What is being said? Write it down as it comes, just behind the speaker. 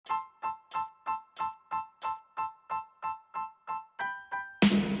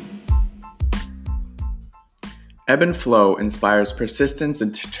Ebb and flow inspires persistence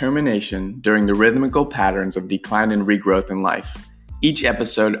and determination during the rhythmical patterns of decline and regrowth in life. Each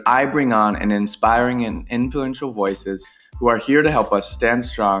episode, I bring on an inspiring and influential voices who are here to help us stand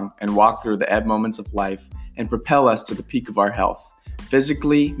strong and walk through the ebb moments of life and propel us to the peak of our health,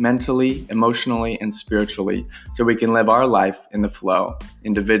 physically, mentally, emotionally, and spiritually, so we can live our life in the flow,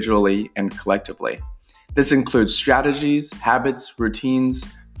 individually and collectively. This includes strategies, habits, routines,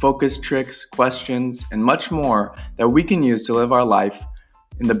 focus tricks, questions, and much more that we can use to live our life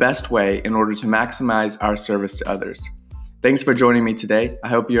in the best way in order to maximize our service to others. Thanks for joining me today. I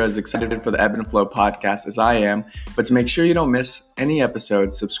hope you're as excited for the Ebb and Flow podcast as I am, but to make sure you don't miss any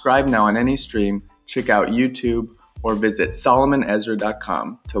episodes, subscribe now on any stream, check out YouTube, or visit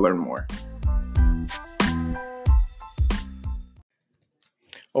solomonezra.com to learn more.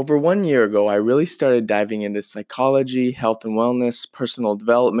 Over 1 year ago, I really started diving into psychology, health and wellness, personal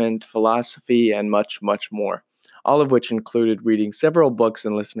development, philosophy, and much, much more, all of which included reading several books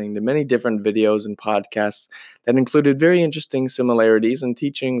and listening to many different videos and podcasts that included very interesting similarities and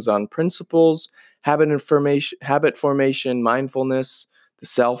teachings on principles, habit formation, mindfulness, the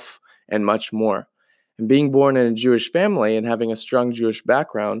self, and much more. And being born in a Jewish family and having a strong Jewish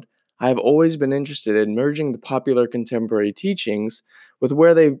background, I have always been interested in merging the popular contemporary teachings with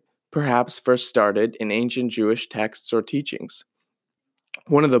where they perhaps first started in ancient Jewish texts or teachings.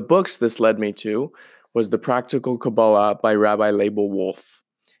 One of the books this led me to was The Practical Kabbalah by Rabbi Leibel Wolf.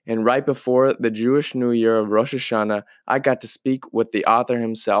 And right before the Jewish New Year of Rosh Hashanah, I got to speak with the author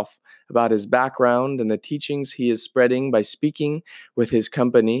himself about his background and the teachings he is spreading by speaking with his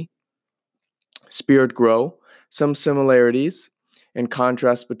company, Spirit Grow, some similarities and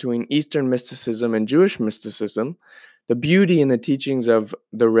contrast between Eastern mysticism and Jewish mysticism, the beauty in the teachings of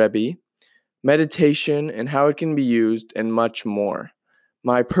the Rebbe, meditation and how it can be used, and much more.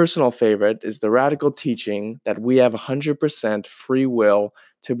 My personal favorite is the radical teaching that we have 100% free will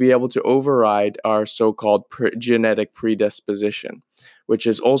to be able to override our so-called genetic predisposition, which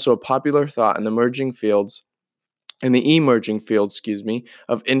is also a popular thought in the emerging fields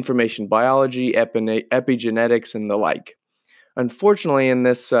of information biology, epigenetics, and the like. Unfortunately, in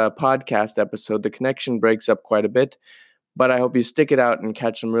this podcast episode, the connection breaks up quite a bit, but I hope you stick it out and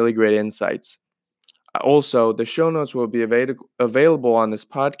catch some really great insights. Also, the show notes will be available on this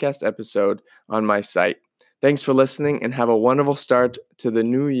podcast episode on my site. Thanks for listening and have a wonderful start to the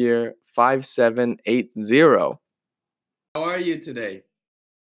new year 5780. How are you today?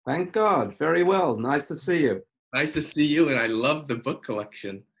 Thank God. Very well. Nice to see you. Nice to see you, and I love the book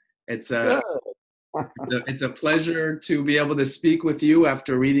collection. It's a pleasure to be able to speak with you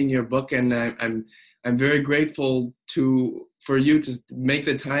after reading your book, and I'm very grateful for you to make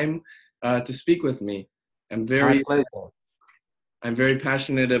the time to speak with me. My pleasure. I'm very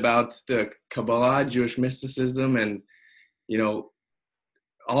passionate about the Kabbalah, Jewish mysticism, and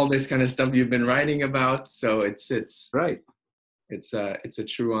all this kind of stuff you've been writing about. So it's right. It's a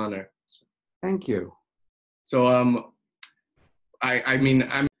true honor. Thank you. So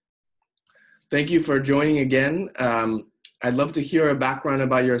thank you for joining again. I'd love to hear a background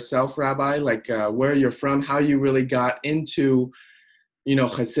about yourself, Rabbi, like where you're from, how you really got into,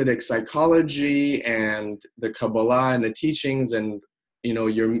 Hasidic psychology and the Kabbalah and the teachings, and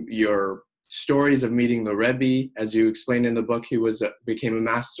your stories of meeting the Rebbe, as you explained in the book. He became a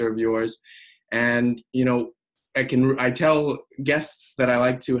master of yours, and I tell guests that I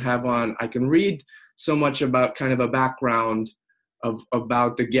like to have on, I can read so much about kind of a background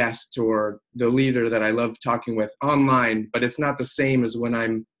about the guest or the leader that I love talking with online, but it's not the same as when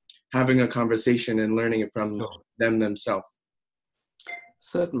I'm having a conversation and learning it from them themselves.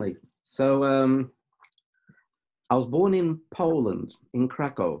 Certainly. So I was born in Poland, in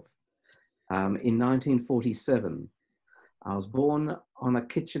Krakow, in 1947. I was born on a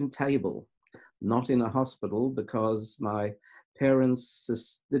kitchen table, not in a hospital, because my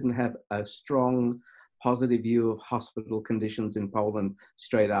parents didn't have a strong positive view of hospital conditions in Poland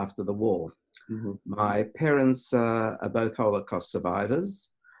straight after the war. Mm-hmm. My parents are both Holocaust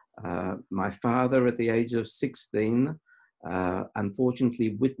survivors. My father, at the age of 16,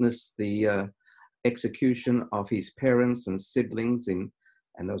 unfortunately witnessed the execution of his parents and siblings, and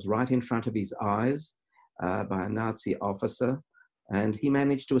that was right in front of his eyes by a Nazi officer. And he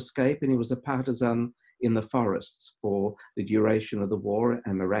managed to escape, and he was a partisan in the forests for the duration of the war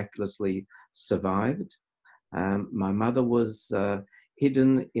and miraculously survived. My mother was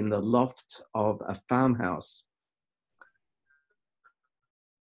hidden in the loft of a farmhouse.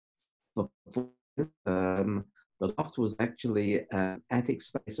 The loft was actually an attic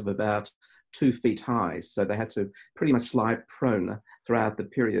space of about 2 feet high, so they had to pretty much lie prone throughout the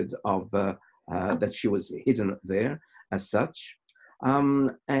period of that she was hidden there as such.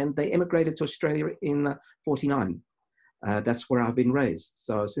 And they emigrated to Australia in 49. That's where I've been raised.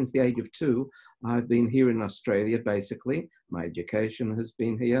 So since the age of 2, I've been here in Australia, basically. My education has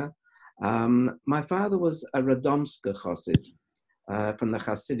been here. My father was a Radomska Chassid from the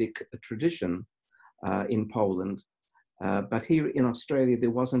Hasidic tradition in Poland. But here in Australia,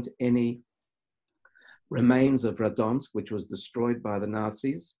 there wasn't any remains of Radomsk, which was destroyed by the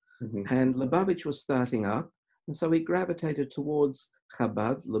Nazis. Mm-hmm. And Lubavitch was starting up. And so he gravitated towards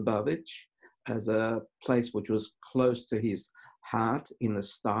Chabad, Lubavitch, as a place which was close to his heart in the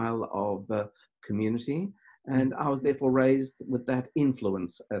style of community. And I was therefore raised with that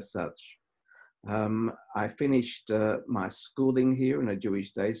influence as such. I finished my schooling here in a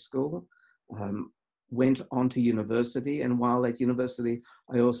Jewish day school, went on to university, and while at university,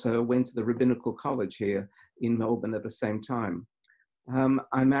 I also went to the Rabbinical College here in Melbourne at the same time.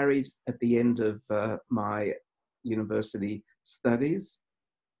 I married at the end of my university studies,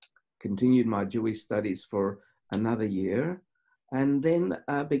 continued my Jewish studies for another year, and then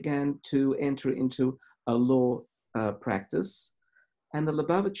began to enter into a law practice. And the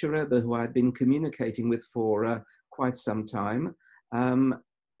Lubavitcher Rebbe, who I'd been communicating with for quite some time,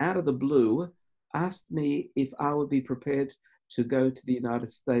 out of the blue, asked me if I would be prepared to go to the United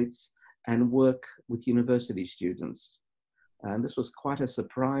States and work with university students. And this was quite a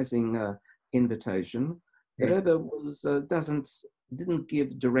surprising invitation. The Rebbe was, didn't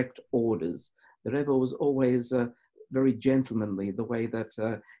give direct orders. The Rebbe was always very gentlemanly, the way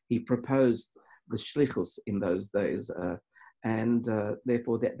that he proposed the shlichus in those days. And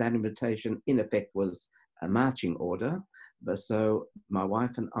therefore that invitation in effect was a marching order. But so my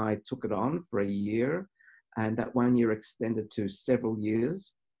wife and I took it on for a year, and that 1 year extended to several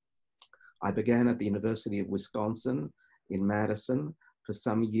years. I began at the University of Wisconsin in Madison for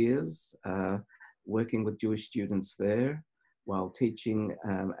some years, working with Jewish students there while teaching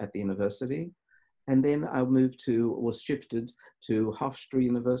at the university. And then I was shifted to Hofstra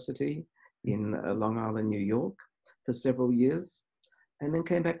University in Long Island, New York for several years, and then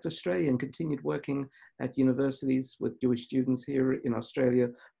came back to Australia and continued working at universities with Jewish students here in Australia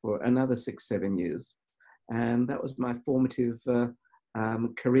for another 6-7 years. And that was my formative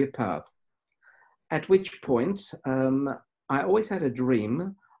career path. At which point, I always had a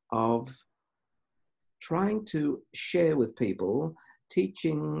dream of trying to share with people,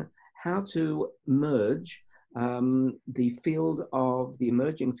 teaching how to merge the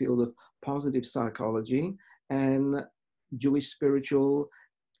emerging field of positive psychology and Jewish spiritual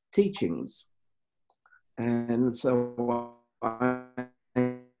teachings. And so I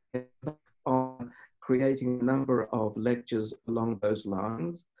on creating a number of lectures along those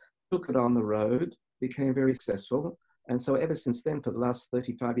lines, took it on the road, became very successful. And so ever since then, for the last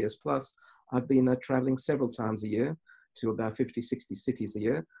 35 years plus, I've been traveling several times a year to about 50, 60 cities a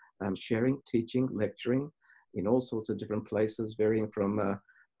year, sharing, teaching, lecturing in all sorts of different places, varying from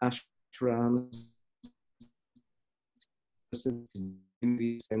ashrams,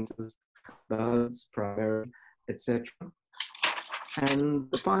 community centers, birds, primarily, etc. And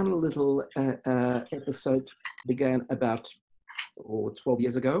the final little episode began about 12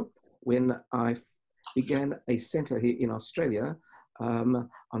 years ago when I began a center here in Australia on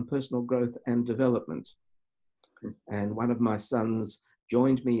personal growth and development. And one of my sons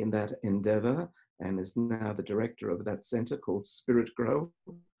joined me in that endeavor and is now the director of that center called Spirit Grow,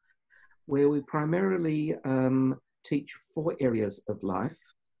 where we primarily teach 4 areas of life.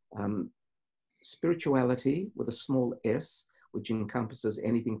 Spirituality with a small s, which encompasses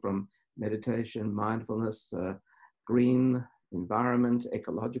anything from meditation, mindfulness, green environment,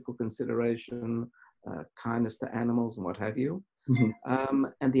 ecological consideration, kindness to animals and what have you. Mm-hmm.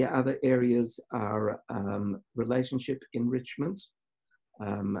 And the other areas are relationship enrichment,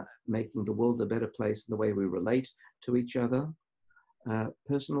 making the world a better place in the way we relate to each other,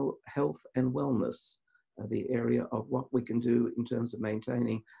 personal health and wellness, the area of what we can do in terms of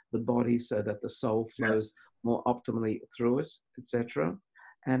maintaining the body so that the soul flows more optimally through it, etc.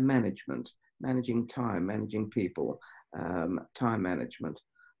 And management, managing time, managing people, time management.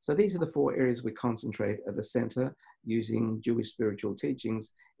 So these are the 4 areas we concentrate at the center using Jewish spiritual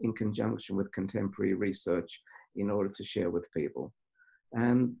teachings in conjunction with contemporary research in order to share with people.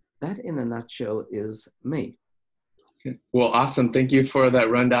 And that in a nutshell is me. Well, awesome. Thank you for that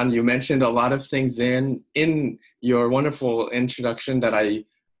rundown. You mentioned a lot of things in your wonderful introduction that I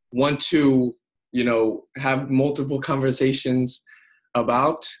want to, have multiple conversations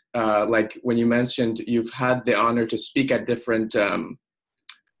about. Like when you mentioned you've had the honor to speak at different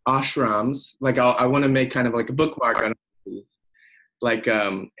ashrams. Like I want to make kind of like a bookmark on these. like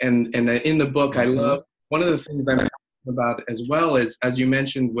and in the book I Mm-hmm. love one of the things I'm talking about as well is, as you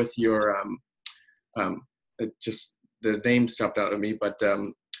mentioned with your just the name stopped out of me, but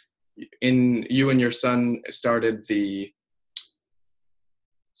in you and your son started the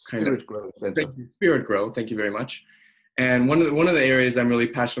kind of Spirit Growth Center. Spirit Grow. Thank you very much. And one of the areas I'm really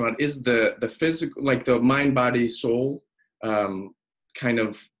passionate about is the physical, like the mind, body, soul kind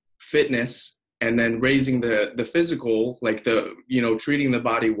of fitness, and then raising the physical, like the treating the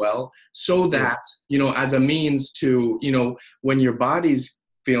body well, so that as a means to when your body's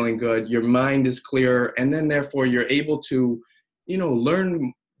feeling good, your mind is clear, and then therefore you're able to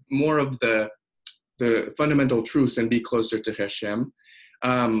learn more of the fundamental truths and be closer to Hashem.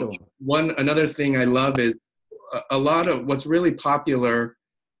 Sure. Another thing I love is a lot of what's really popular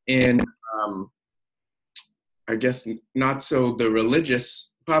in, I guess not so the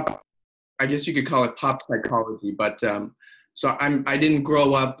religious pop. I guess you could call it pop psychology, but so I didn't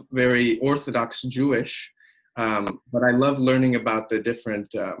grow up very Orthodox Jewish, but I love learning about the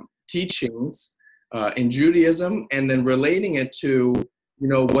different teachings in Judaism, and then relating it to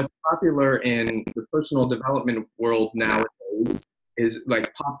what's popular in the personal development world nowadays is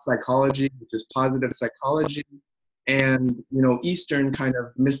like pop psychology, which is positive psychology, and Eastern kind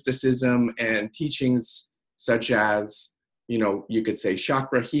of mysticism and teachings such as you could say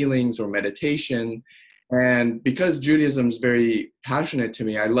chakra healings or meditation. And because Judaism is very passionate to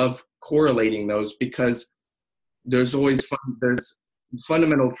me, I love correlating those, because there's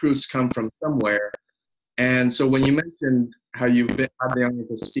fundamental truths come from somewhere. And so when you mentioned how you've had the honor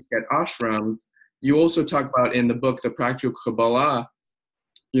to speak at ashrams, you also talk about in the book, The Practical Kabbalah,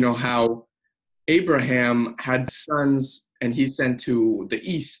 how Abraham had sons and he sent to the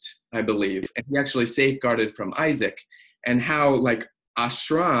east, I believe, and he actually safeguarded from Isaac, and how like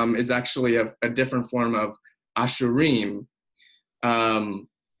ashram is actually a different form of ashurim.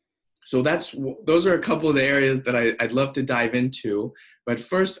 So those are a couple of the areas that I'd love to dive into. But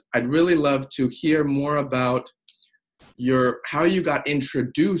first, I'd really love to hear more about how you got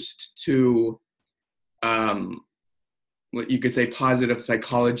introduced to what you could say positive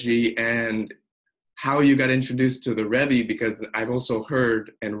psychology, and how you got introduced to the Rebbe, because I've also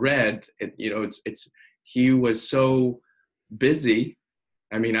heard and read it, he was so busy.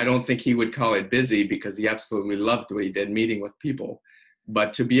 I mean, I don't think he would call it busy, because he absolutely loved what he did, meeting with people.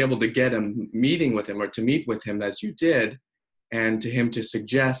 But to be able to get a meeting with him, or to meet with him as you did, and to him to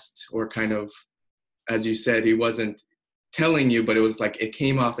suggest, or kind of, as you said, he wasn't telling you, but it was like it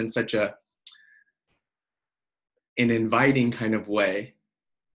came off in such an inviting kind of way.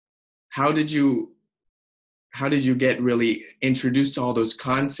 How did you get really introduced to all those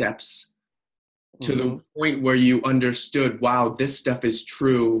concepts to the point where you understood, wow, this stuff is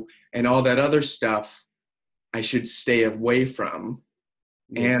true, and all that other stuff I should stay away from?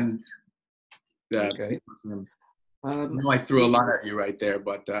 Yeah. And Okay. I know I threw a lot at you right there,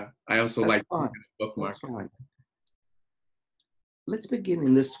 but I also like bookmark. That's fine. Let's begin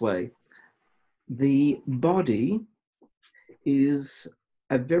in this way. The body is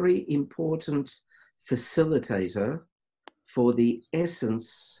a very important facilitator for the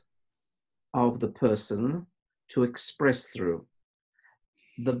essence of the person to express through.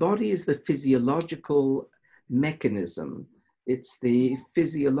 The body is the physiological mechanism. It's the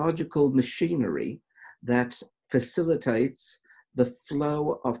physiological machinery that facilitates the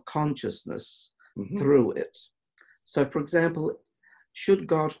flow of consciousness through it. So, for example, should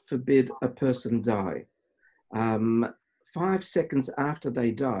God forbid a person die, 5 seconds after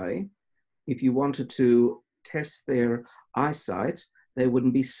they die, if you wanted to test their eyesight, they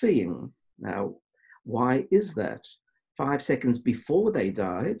wouldn't be seeing. Now, why is that? 5 seconds before they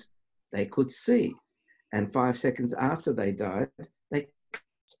died, they could see. And 5 seconds after they died,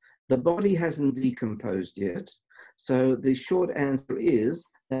 the body hasn't decomposed yet. So the short answer is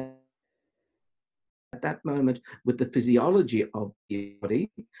that at that moment, with the physiology of the body,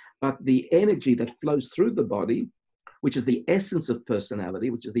 but the energy that flows through the body, which is the essence of personality,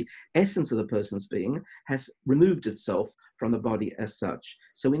 which is the essence of the person's being, has removed itself from the body as such.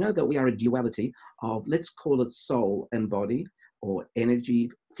 So we know that we are a duality of, let's call it soul and body, or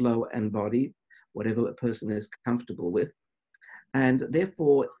energy, flow and body, whatever a person is comfortable with. And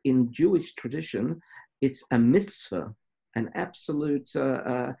therefore, in Jewish tradition, it's a mitzvah, an absolute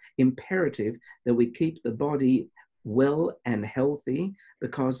imperative that we keep the body well and healthy,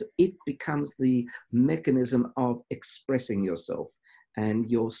 because it becomes the mechanism of expressing yourself. And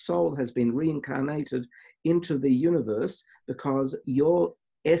your soul has been reincarnated into the universe because your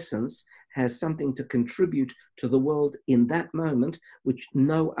essence has something to contribute to the world in that moment, which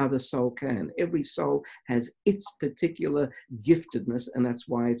no other soul can. Every soul has its particular giftedness, and that's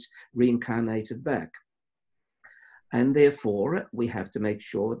why it's reincarnated back. And therefore, we have to make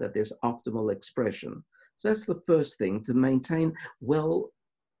sure that there's optimal expression. So that's the first thing, to maintain well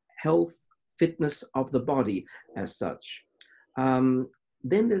health, fitness of the body as such.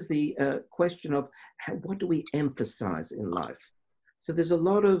 Then there's the question of what do we emphasize in life? So there's a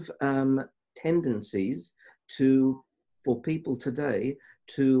lot of tendencies for people today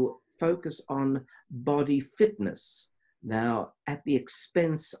to focus on body fitness, now at the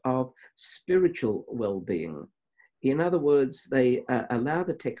expense of spiritual well-being. In other words, they allow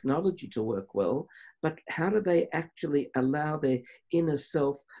the technology to work well, but how do they actually allow their inner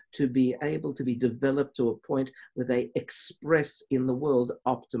self to be able to be developed to a point where they express in the world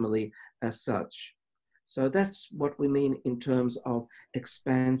optimally as such? So that's what we mean in terms of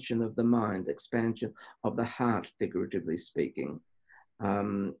expansion of the mind, expansion of the heart, figuratively speaking.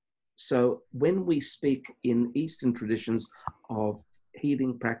 So when we speak in Eastern traditions of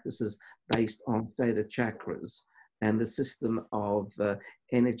healing practices based on, say, the chakras, and the system of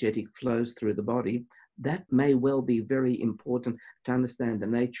energetic flows through the body, that may well be very important to understand the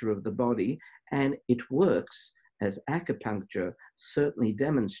nature of the body. And it works, as acupuncture certainly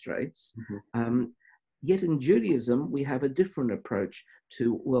demonstrates. Mm-hmm. Yet in Judaism, we have a different approach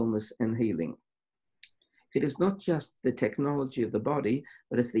to wellness and healing. It is not just the technology of the body,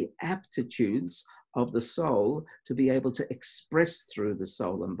 but it's the aptitudes of the soul to be able to express through the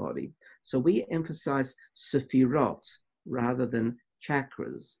soul and body. So we emphasize Sefirot rather than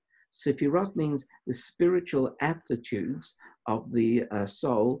chakras. Sefirot means the spiritual aptitudes of the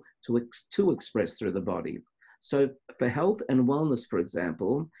soul to express through the body. So for health and wellness, for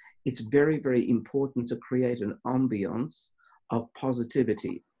example, it's very, very important to create an ambience of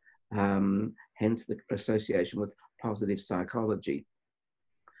positivity. Hence the association with positive psychology.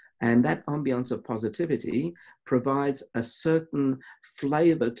 And that ambience of positivity provides a certain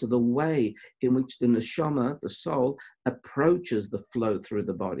flavor to the way in which the neshama, the soul, approaches the flow through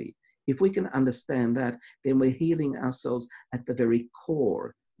the body. If we can understand that, then we're healing ourselves at the very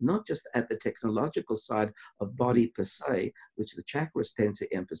core, not just at the technological side of body per se, which the chakras tend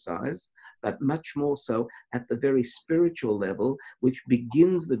to emphasize, but much more so at the very spiritual level, which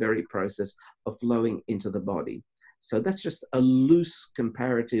begins the very process of flowing into the body. So that's just a loose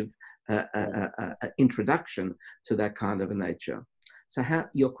comparative introduction to that kind of a nature. So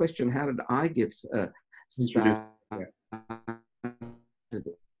your question, how did I get started?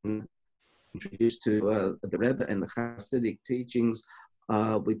 Introduced to the Rebbe and the Hasidic teachings,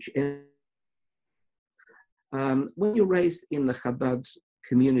 which when you're raised in the Chabad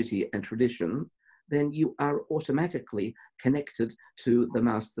community and tradition, then you are automatically connected to the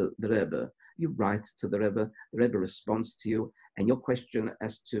master, the Rebbe. You write to the Rebbe responds to you, and your question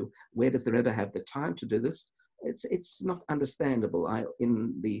as to where does the Rebbe have the time to do this, it's not understandable.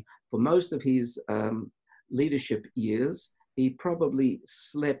 For most of his leadership years, he probably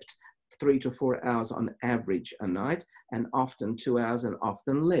slept 3 to 4 hours on average a night, and often 2 hours and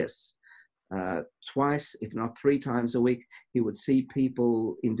often less. Twice, if not 3 times a week, he would see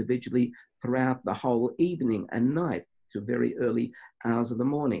people individually throughout the whole evening and night to very early hours of the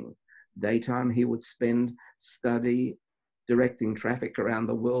morning. Daytime, he would spend study, directing traffic around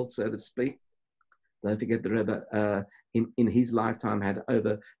the world, so to speak. Don't forget the Rebbe, in his lifetime, had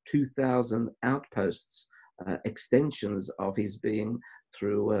over 2,000 outposts, extensions of his being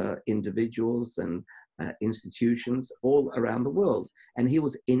through individuals and institutions all around the world. And he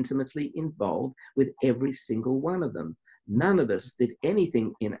was intimately involved with every single one of them. None of us did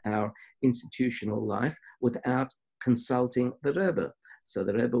anything in our institutional life without consulting the Rebbe. So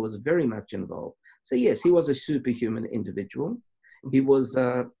the Rebbe was very much involved. So yes, he was a superhuman individual. He was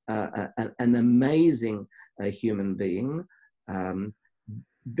an amazing human being,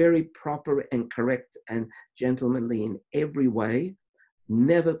 very proper and correct and gentlemanly in every way.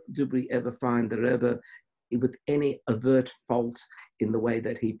 Never did we ever find the Rebbe with any overt fault in the way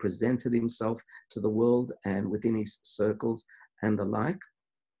that he presented himself to the world and within his circles and the like.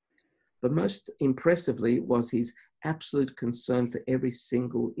 But most impressively was his absolute concern for every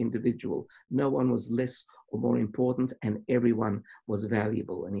single individual. No one was less or more important, and everyone was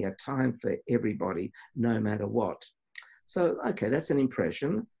valuable, and he had time for everybody, no matter what. So, okay, that's an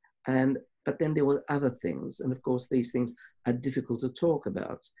impression. But then there were other things, and of course these things are difficult to talk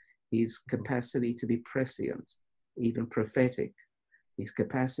about. His capacity to be prescient, even prophetic, his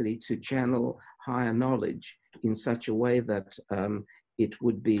capacity to channel higher knowledge in such a way that it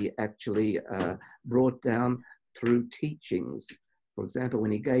would be actually brought down through teachings For example,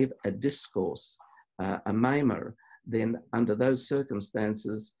 when he gave a discourse, a maimer, then under those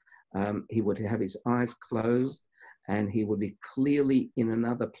circumstances, he would have his eyes closed and he would be clearly in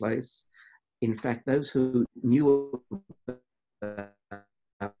another place. In fact, those who knew that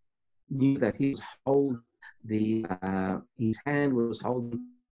he was holding his hand was holding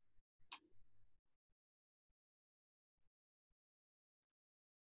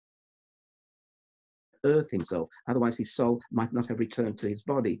earth himself. Otherwise, his soul might not have returned to his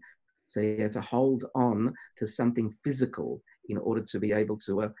body. So he had to hold on to something physical in order to be able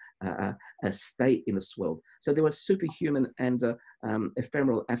to stay in this world. So there were superhuman and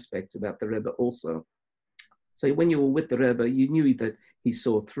ephemeral aspects about the Rebbe also. So when you were with the Rebbe, you knew that he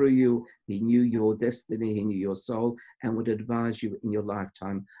saw through you, he knew your destiny, he knew your soul, and would advise you in your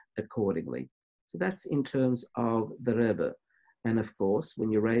lifetime accordingly. So that's in terms of the Rebbe. And of course, when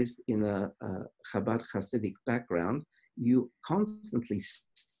you're raised in a Chabad Hasidic background, you constantly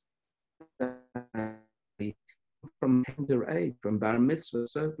study from tender age, from Bar Mitzvah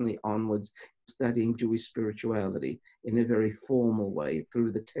certainly onwards, studying Jewish spirituality in a very formal way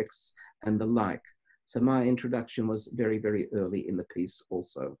through the texts and the like. So my introduction was very, very early in the piece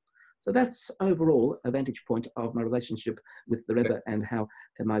also. So that's overall a vantage point of my relationship with the Rebbe and how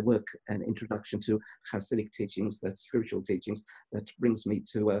my work and introduction to Hasidic teachings, that spiritual teachings, that brings me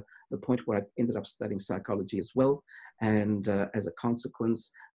to the point where I ended up studying psychology as well. And as a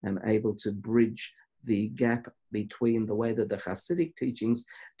consequence, I'm able to bridge the gap between the way that the Hasidic teachings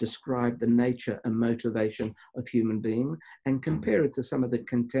describe the nature and motivation of human being and compare it to some of the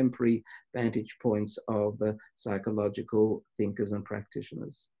contemporary vantage points of psychological thinkers and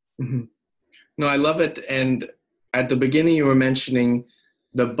practitioners. Mm-hmm. No, I love it. And at the beginning, you were mentioning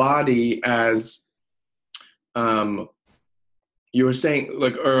the body as, you were saying,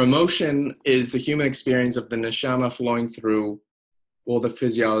 like, our emotion is the human experience of the neshama flowing through, well, the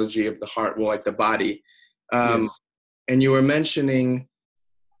physiology of the heart, well, like the body. Yes. And you were mentioning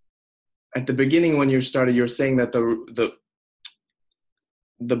at the beginning when you started, you were saying that the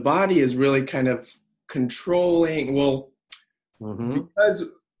body is really kind of controlling, well, because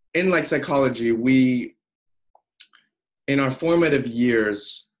in like psychology, in our formative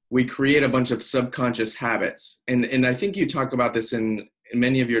years, we create a bunch of subconscious habits. And I think you talk about this in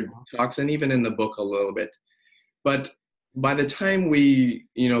many of your talks and even in the book a little bit. But by the time we,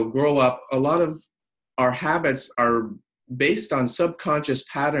 grow up, a lot of our habits are based on subconscious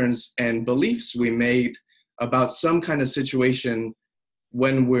patterns and beliefs we made about some kind of situation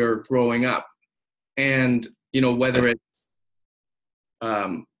when we're growing up. And, whether it's,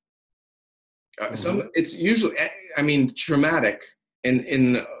 it's usually, traumatic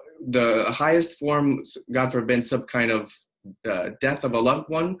in the highest form, God forbid, some kind of death of a loved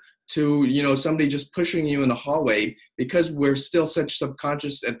one, to, somebody just pushing you in the hallway, because we're still such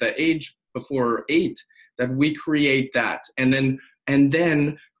subconscious at the age before 8 that we create that. And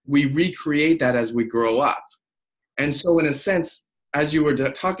then we recreate that as we grow up. And so in a sense, as you were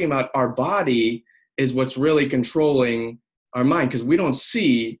talking about, our body is what's really controlling our mind, because we don't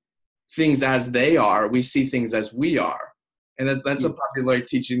see things as they are, we see things as we are. And that's a popular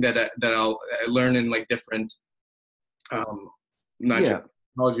teaching that I'll learn in like different, not just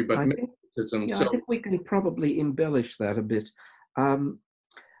psychology, but mysticism. I think we can probably embellish that a bit.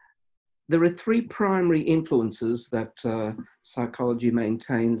 There are 3 primary influences that psychology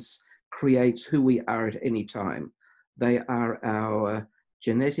maintains creates who we are at any time. They are our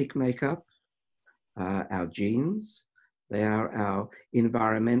genetic makeup, our genes, they are our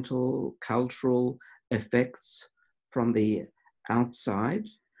environmental, cultural effects from the outside,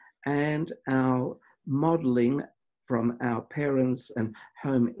 and our modeling from our parents and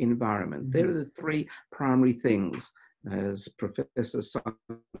home environment. Mm-hmm. There are the 3 primary things, as Professor Simon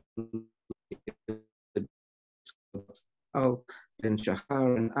Ben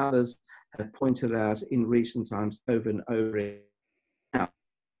Shahar and others have pointed out in recent times over and over again. Now,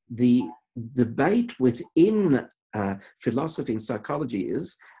 the debate within philosophy and psychology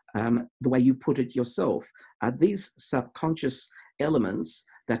is the way you put it yourself. Are these subconscious elements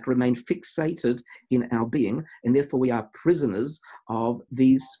that remain fixated in our being, and therefore we are prisoners of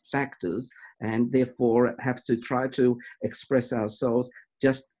these factors, and therefore have to try to express ourselves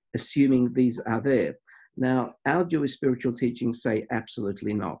just assuming these are there? Now, our Jewish spiritual teachings say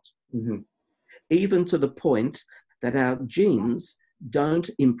absolutely not. Mm-hmm. Even to the point that our genes don't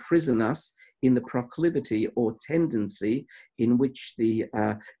imprison us in the proclivity or tendency in which the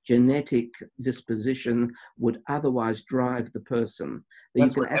genetic disposition would otherwise drive the person.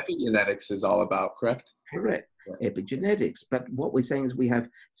 That's what epigenetics is all about, correct? Correct. Yeah. Epigenetics. But what we're saying is we have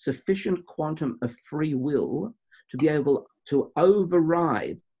sufficient quantum of free will to be able to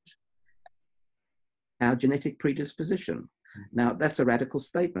override our genetic predisposition. Now, that's a radical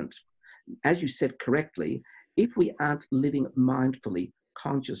statement. As you said correctly, if we aren't living mindfully,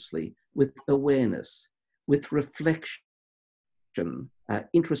 consciously, with awareness, with reflection,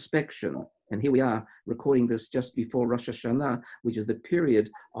 introspection, and here we are recording this just before Rosh Hashanah, which is the period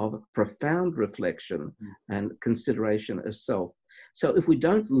of profound reflection and consideration of self. So if we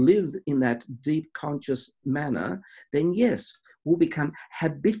don't live in that deep conscious manner, then yes, we'll become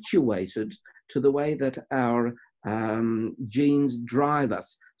habituated to the way that our genes drive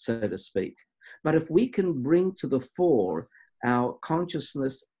us, so to speak. But if we can bring to the fore our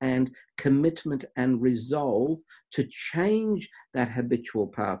consciousness and commitment and resolve to change that habitual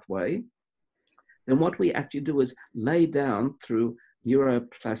pathway, then what we actually do is lay down through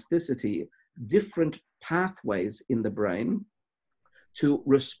neuroplasticity different pathways in the brain to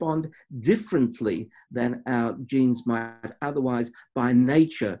respond differently than our genes might otherwise by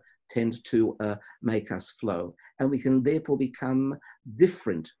nature tend to make us flow. And we can therefore become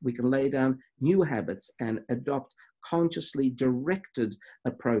different. We can lay down new habits and adopt consciously directed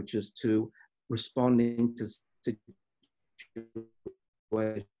approaches to responding to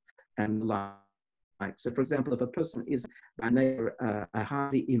situations and life. So, for example, if a person is by nature a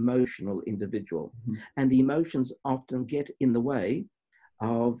highly emotional individual, and the emotions often get in the way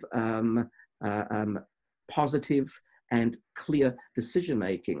of positive and clear decision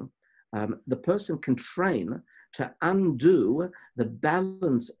making, the person can train to undo the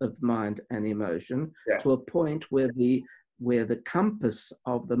balance of mind and emotion to a point where the compass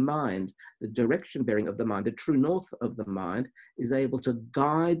of the mind, the direction bearing of the mind, the true north of the mind, is able to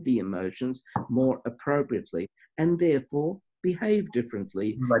guide the emotions more appropriately and therefore behave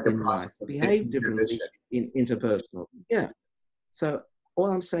differently in life, behave differently in interpersonal. Yeah. So all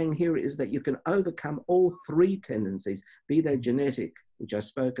I'm saying here is that you can overcome all three tendencies, be they genetic, which I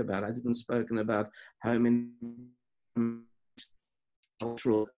spoke about. I didn't spoken about home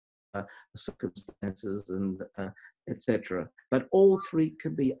cultural circumstances and etc. But all three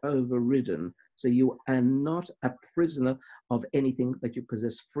can be overridden. So you are not a prisoner of anything, but you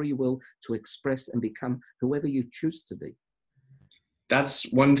possess free will to express and become whoever you choose to be. That's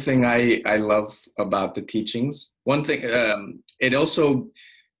one thing I love about the teachings. One thing, it also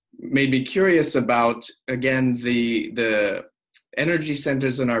made me curious about, again, the energy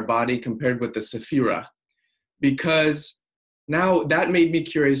centers in our body compared with the Sephira, because now that made me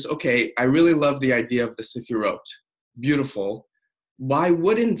curious. Okay, I really love the idea of the Sephirot. Beautiful. Why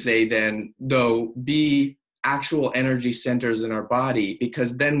wouldn't they then, though, be actual energy centers in our body?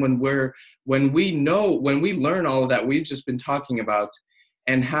 Because then when we learn all of that we've just been talking about,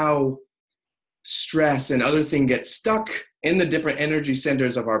 and how stress and other things get stuck in the different energy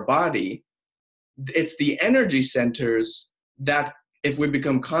centers of our body, it's the energy centers that, if we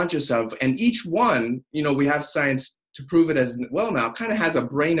become conscious of, and each one, we have science to prove it as well now, kind of has a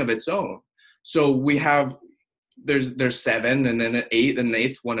brain of its own. So we have, there's 7, and then an 8, and an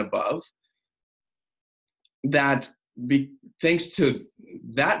 8th one above. Thanks to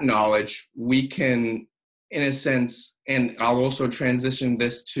that knowledge, we can, in a sense, and I'll also transition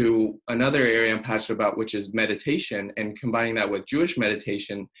this to another area I'm passionate about, which is meditation, and combining that with Jewish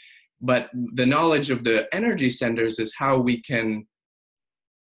meditation. But the knowledge of the energy centers is how we can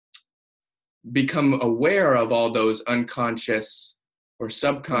become aware of all those unconscious or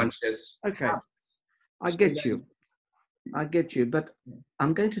subconscious. Okay, I get you, but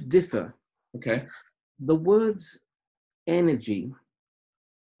I'm going to differ. Okay. The words energy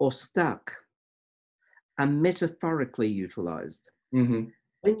or stuck are metaphorically utilized. Mm-hmm.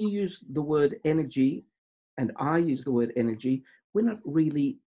 When you use the word energy, and I use the word energy, we're not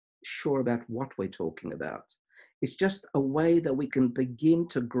really sure about what we're talking about. It's just a way that we can begin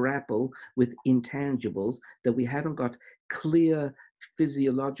to grapple with intangibles that we haven't got clear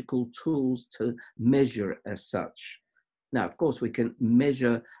physiological tools to measure as such. Now, of course, we can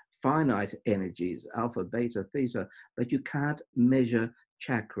measure finite energies, alpha, beta, theta, but you can't measure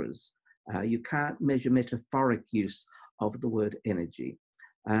chakras. You can't measure metaphoric use of the word energy.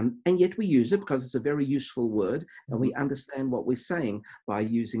 And yet we use it because it's a very useful word, and we understand what we're saying by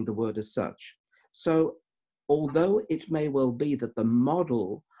using the word as such. So although it may well be that the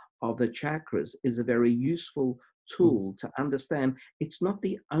model of the chakras is a very useful tool to understand, it's not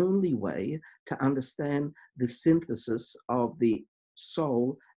the only way to understand the synthesis of the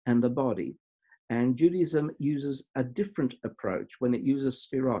soul and the body. And Judaism uses a different approach when it uses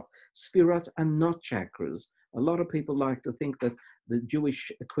Sfirot. Sfirot are not chakras. A lot of people like to think that the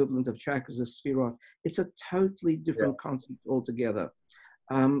Jewish equivalent of chakras is Sfirot. It's a totally different concept altogether.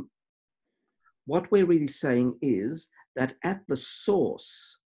 what we're really saying is that at the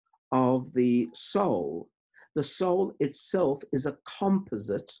source of the soul itself is a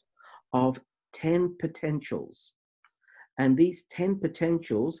composite of 10 potentials. And these 10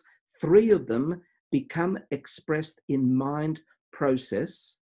 potentials, 3 of them become expressed in mind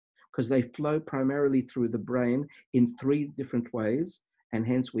process because they flow primarily through the brain in 3 different ways. And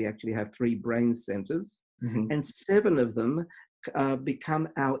hence we actually have 3 brain centers. Mm-hmm. And 7 of them become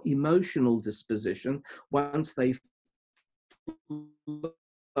our emotional disposition once they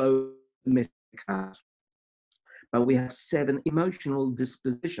flow. But we have 7 emotional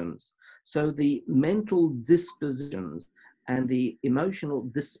dispositions. So the mental dispositions and the emotional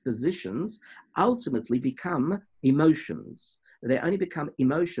dispositions ultimately become emotions. They only become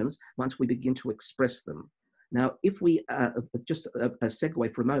emotions once we begin to express them. Now, if we just a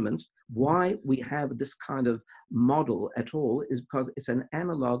segue for a moment, why we have this kind of model at all is because it's an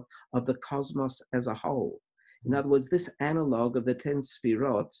analog of the cosmos as a whole. In other words, this analog of the 10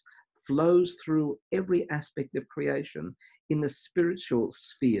 sefirot flows through every aspect of creation. In the spiritual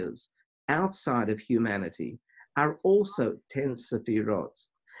spheres outside of humanity are also 10 sefirot.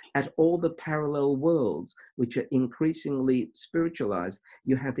 At all the parallel worlds, which are increasingly spiritualized,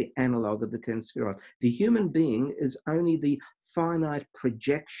 you have the analog of the 10 sefirot. The human being is only the finite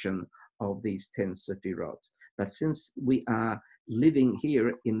projection of these 10 sefirot. But since we are living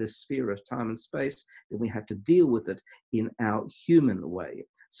here in the sphere of time and space, then we have to deal with it in our human way.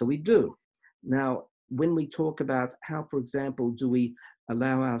 So we do. Now, when we talk about how, for example, do we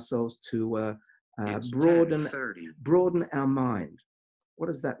allow ourselves to broaden our mind, what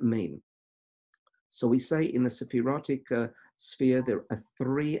does that mean? So we say in the Sephirotic sphere, there are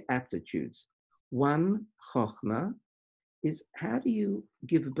 3 aptitudes. One, Chokhmah, is how do you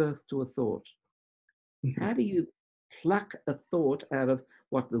give birth to a thought? How do you pluck a thought out of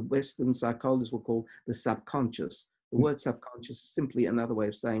what the Western psychologists will call the subconscious? The word subconscious is simply another way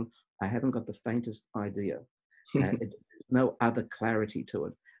of saying, I haven't got the faintest idea. There's no other clarity to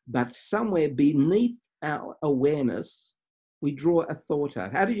it. But somewhere beneath our awareness, we draw a thought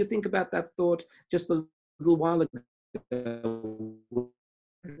out. How did you think about that thought just a little while ago? Where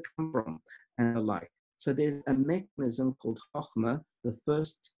did it come from? And the like. So there's a mechanism called Chokhmah, the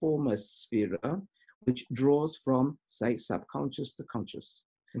first foremost sphere, which draws from, say, subconscious to conscious.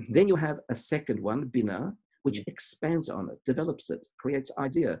 Mm-hmm. Then you have a second one, Binah, which expands on it, develops it, creates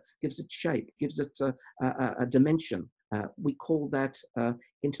idea, gives it shape, gives it a dimension. We call that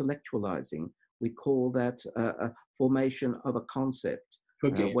intellectualizing. We call that a formation of a concept,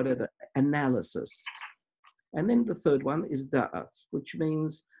 whatever, analysis. And then the third one is Da'at, which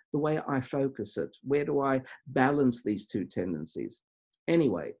means the way I focus it. Where do I balance these 2 tendencies?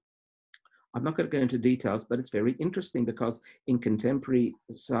 Anyway, I'm not going to go into details, but it's very interesting because in contemporary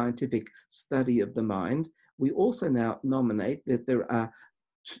scientific study of the mind, we also now nominate that there are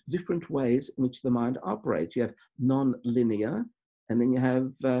different ways in which the mind operates. You have non-linear, and then you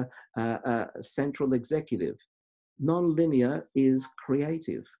have central executive. Non-linear is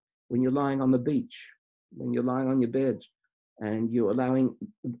creative. When you're lying on the beach, when you're lying on your bed, and you're allowing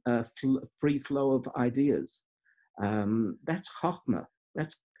a free flow of ideas. That's Chokhmah.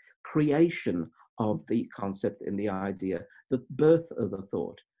 That's creation of the concept and the idea, the birth of the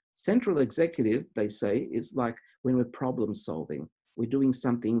thought. Central executive, they say, is like when we're problem solving. We're doing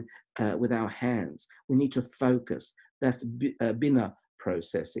something with our hands. We need to focus. That's Binah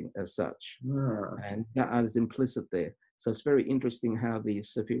processing as such. And that is implicit there. So it's very interesting how the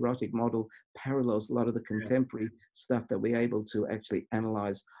Sephirotic model parallels a lot of the contemporary stuff that we're able to actually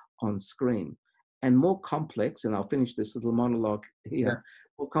analyze on screen. And more complex, and I'll finish this little monologue here,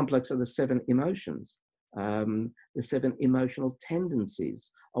 more complex are the 7 emotions, the 7 emotional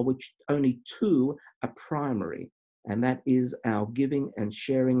tendencies, of which only 2 are primary. And that is our giving and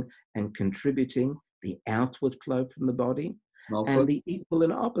sharing and contributing, the outward flow from the body, and the equal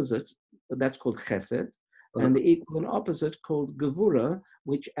and opposite, that's called chesed, and the equal and opposite called gevura,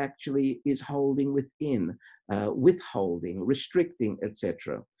 which actually is holding within, withholding, restricting,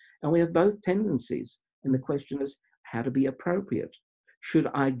 etc. And we have both tendencies. And the question is how to be appropriate. Should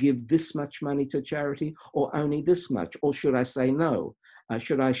I give this much money to charity or only this much? Or should I say no?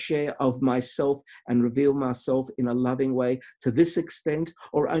 Should I share of myself and reveal myself in a loving way to this extent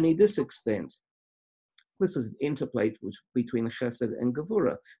or only this extent? This is an interplay between chesed and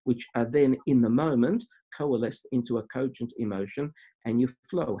gevura, which are then in the moment coalesced into a cogent emotion and you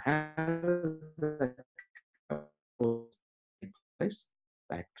flow. How does that take place?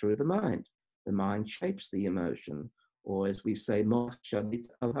 Back through the mind. The mind shapes the emotion, or as we say,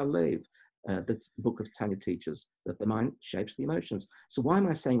 the book of Tanya teaches that the mind shapes the emotions. So why am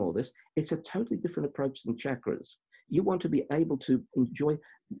I saying all this? It's a totally different approach than chakras. You want to be able to enjoy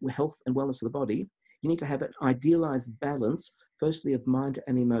health and wellness of the body. You need to have an idealized balance, firstly, of mind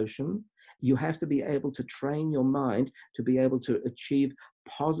and emotion. You have to be able to train your mind to be able to achieve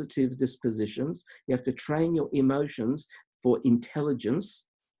positive dispositions. You have to train your emotions for intelligence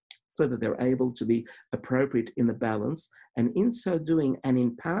so that they're able to be appropriate in the balance. And in so doing, and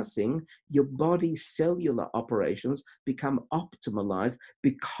in passing, your body's cellular operations become optimalized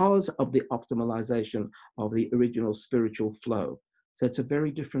because of the optimization of the original spiritual flow. So it's a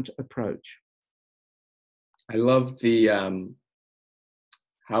very different approach. I love the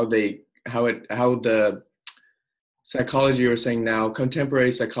how the psychology you're saying now,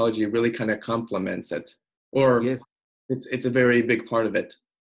 contemporary psychology really kind of complements it, or Yes. it's a very big part of it.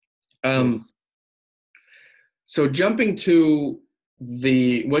 Yes. So jumping to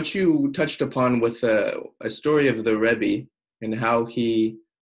what you touched upon with a story of the Rebbe and how he,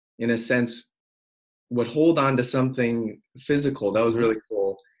 in a sense, would hold on to something physical. That was really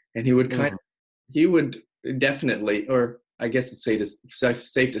cool. And he would he would definitely, or I guess it's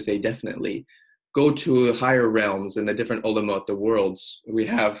safe to say definitely, go to higher realms in the different olamot, the worlds. We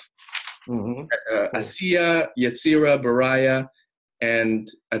have Asiya, Yetzira, Baraya, and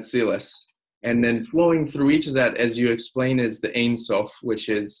Atzilus. And then flowing through each of that, as you explain, is the Ein Sof, which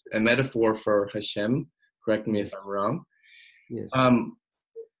is a metaphor for Hashem. Correct me if I'm wrong. Yes.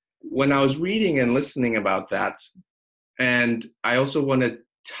 When I was reading and listening about that, and I also want to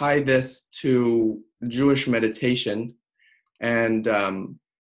tie this to Jewish meditation, and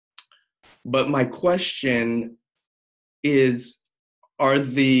but my question is,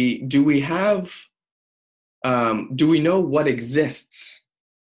 do we know what exists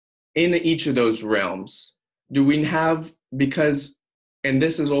in each of those realms? Do we have, because, and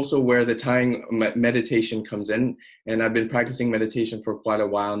this is also where the tying meditation comes in, and I've been practicing meditation for quite a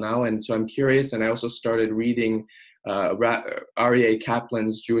while now, and so I'm curious, and I also started reading Aryeh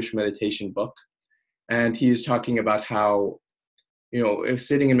Kaplan's Jewish meditation book, and he's talking about how, if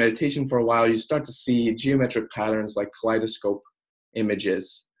sitting in meditation for a while, you start to see geometric patterns like kaleidoscope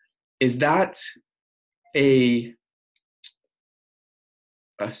images. Is that a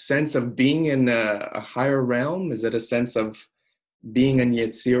sense of being in a higher realm? Is it a sense of being in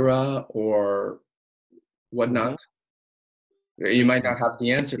Yetzira or whatnot? You might not have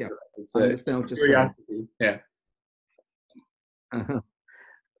the answer to that. It's I understand what you're saying. Yeah.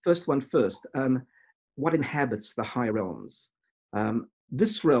 First one first. What inhabits the high realms?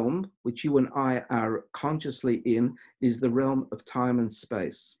 This realm, which you and I are consciously in, is the realm of time and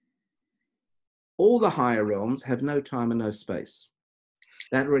space. All the higher realms have no time and no space.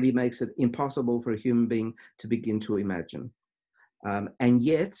 That already makes it impossible for a human being to begin to imagine. And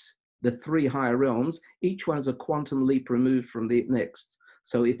yet, the three higher realms, each one is a quantum leap removed from the next.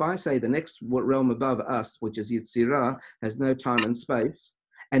 So if I say the next realm above us, which is Yetzirah, has no time and space,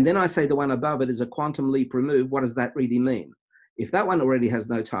 and then I say the one above it is a quantum leap removed, what does that really mean? If that one already has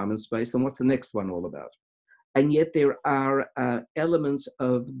no time and space, then what's the next one all about? And yet there are elements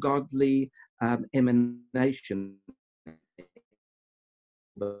of godly emanation in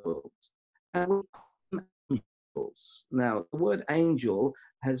the world. Angels. Now, the word angel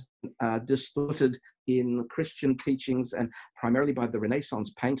has been distorted in Christian teachings and primarily by the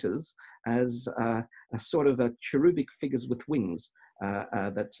Renaissance painters as a sort of a cherubic figures with wings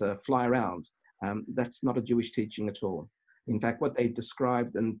that fly around. That's not a Jewish teaching at all. In fact, what they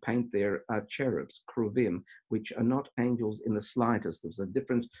described and paint there are cherubs, kruvim, which are not angels in the slightest. There's a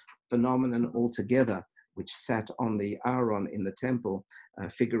different phenomenon altogether, which sat on the Aron in the temple,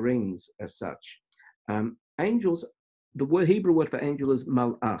 figurines as such. Angels, the Hebrew word for angel is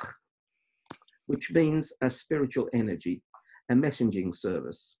malach, which means a spiritual energy, a messaging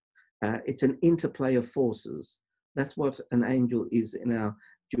service. It's an interplay of forces. That's what an angel is in our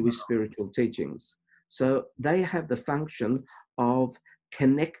Jewish spiritual teachings. So they have the function of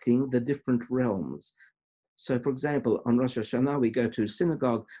connecting the different realms. So for example, on Rosh Hashanah, we go to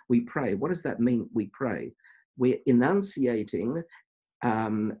synagogue, we pray. What does that mean, we pray? We're enunciating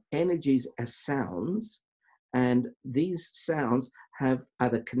energies as sounds, and these sounds are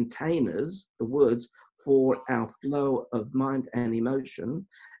the containers, the words, for our flow of mind and emotion,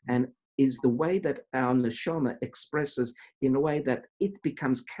 and is the way that our neshama expresses in a way that it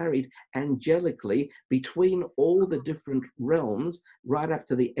becomes carried angelically between all the different realms, right up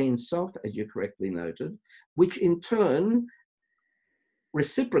to the Ein Sof, as you correctly noted, which in turn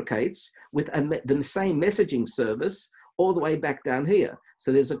reciprocates with the same messaging service all the way back down here.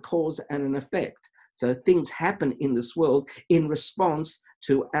 So there's a cause and an effect. So things happen in this world in response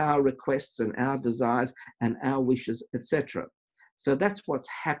to our requests and our desires and our wishes, etc. So that's what's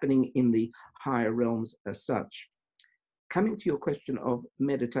happening in the higher realms as such. Coming to your question of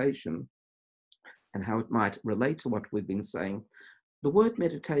meditation and how it might relate to what we've been saying, the word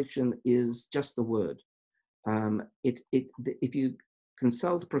meditation is just the word. If you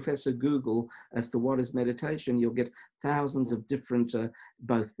consult Professor Google as to what is meditation, you'll get thousands of different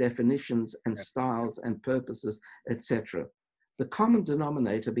both definitions and styles and purposes, etc. The common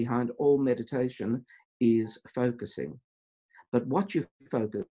denominator behind all meditation is focusing. But what you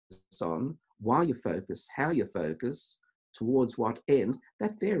focus on, why you focus, how you focus, towards what end,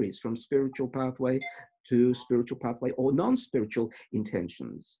 that varies from spiritual pathway to spiritual pathway or non-spiritual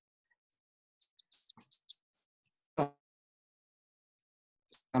intentions.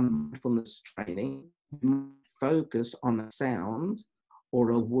 Mindfulness training, focus on a sound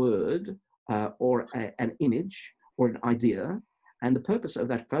or a word or an image or an idea. And the purpose of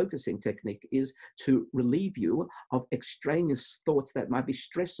that focusing technique is to relieve you of extraneous thoughts that might be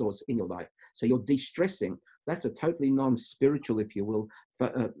stressors in your life. So you're de-stressing. That's a totally non-spiritual, if you will,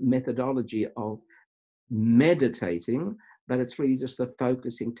 methodology of meditating, but it's really just a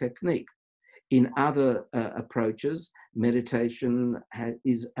focusing technique. In other approaches, meditation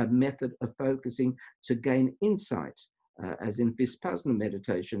is a method of focusing to gain insight, as in Vipassana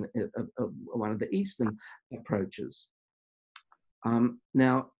meditation, one of the Eastern approaches.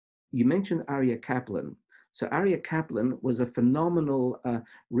 Now, you mentioned Arya Kaplan. So Arya Kaplan was a phenomenal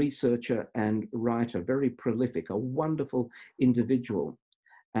researcher and writer, very prolific, a wonderful individual.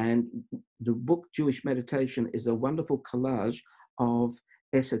 And the book Jewish Meditation is a wonderful collage of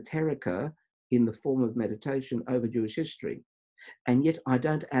esoterica in the form of meditation over Jewish history. And yet I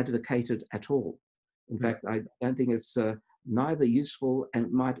don't advocate it at all. In fact, I don't think it's neither useful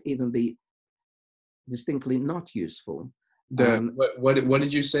and might even be distinctly not useful. What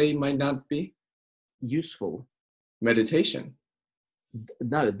did you say might not be? Useful. Meditation.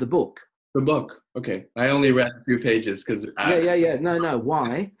 No, the book. The book. Okay. I only read a few pages because Yeah. No.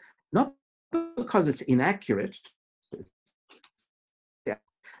 Why? Not because it's inaccurate. Yeah.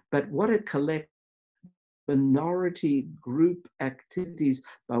 But what it collects minority group activities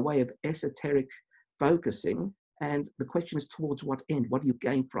by way of esoteric focusing. And the question is towards what end? What do you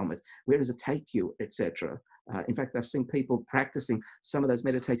gain from it? Where does it take you, etc.? In fact, I've seen people practicing some of those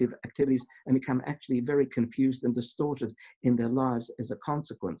meditative activities and become actually very confused and distorted in their lives as a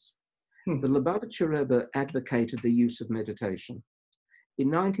consequence. The Lubavitcher Rebbe advocated the use of meditation. In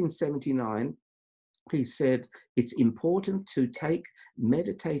 1979, he said it's important to take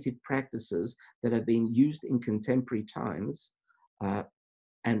meditative practices that have been used in contemporary times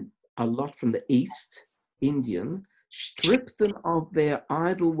and a lot from the East, Indian, strip them of their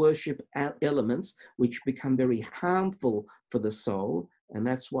idol worship elements, which become very harmful for the soul. And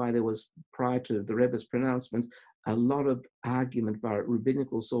that's why there was, prior to the Rebbe's pronouncement, a lot of argument by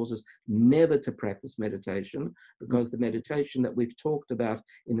rabbinical sources never to practice meditation, because the meditation that we've talked about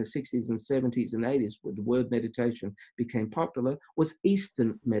in the 60s and 70s and 80s, where the word meditation became popular, was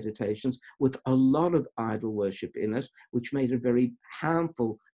Eastern meditations with a lot of idol worship in it, which made it very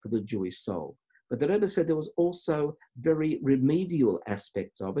harmful for the Jewish soul. But the Rebbe said there was also very remedial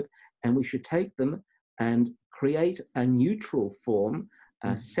aspects of it, and we should take them and create a neutral form,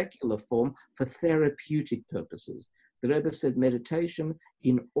 a secular form, for therapeutic purposes. The Rebbe said meditation,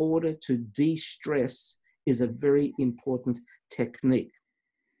 in order to de-stress, is a very important technique.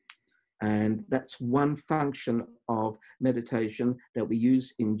 And that's one function of meditation that we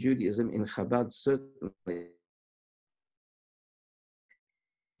use in Judaism, in Chabad certainly,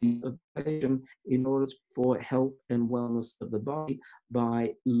 in order for health and wellness of the body,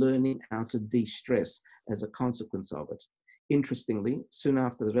 by learning how to de-stress as a consequence of it. Interestingly, soon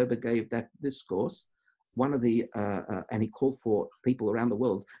after the Rebbe gave that discourse, one of the, and he called for people around the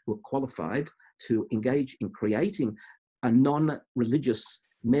world who were qualified to engage in creating a non-religious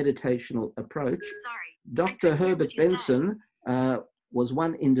meditational approach. Dr. Herbert Benson was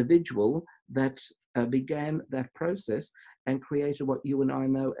one individual that began that process and created what you and I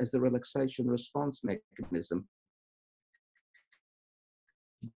know as the relaxation response mechanism,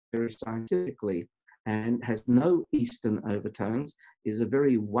 very scientifically, and has no Eastern overtones, is a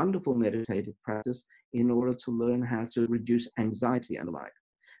very wonderful meditative practice in order to learn how to reduce anxiety and the like.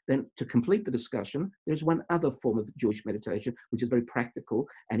 Then, to complete the discussion, there's one other form of Jewish meditation, which is very practical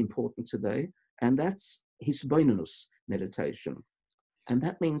and important today, and that's Hisbonenus meditation. And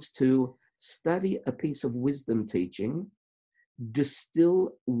that means to study a piece of wisdom teaching,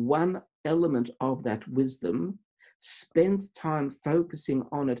 distill one element of that wisdom, spend time focusing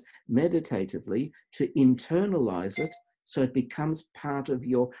on it meditatively to internalize it So it becomes part of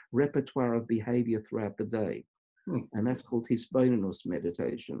your repertoire of behavior throughout the day. And that's called Hisbonenus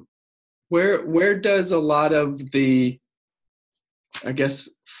meditation. Where does a lot of the, I guess,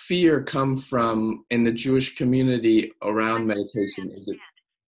 fear come from in the Jewish community around meditation? Is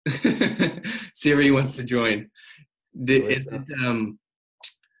it Siri wants to join? Is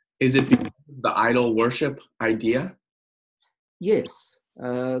it because of the idol worship idea? Yes,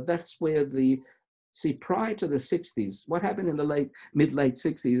 that's where prior to the 60s, what happened in the mid-late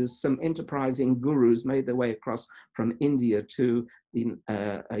 60s is some enterprising gurus made their way across from India to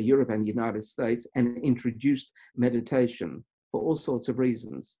Europe and the United States and introduced meditation for all sorts of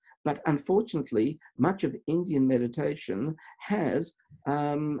reasons. But unfortunately, much of Indian meditation has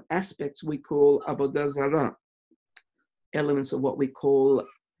aspects we call avodah zarah, elements of what we call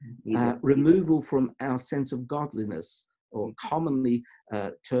removal from our sense of godliness, or commonly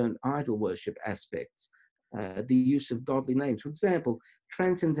termed idol worship aspects, the use of godly names. For example,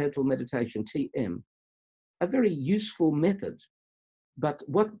 transcendental meditation, TM, a very useful method. But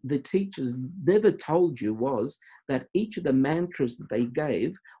what the teachers never told you was that each of the mantras that they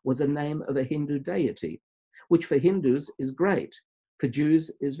gave was a name of a Hindu deity, which for Hindus is great. For Jews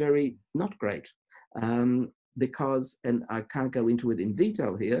is very not great. Because, and I can't go into it in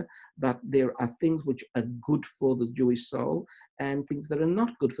detail here, but there are things which are good for the Jewish soul and things that are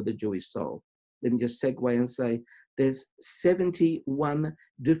not good for the Jewish soul. Let me just segue and say there's 71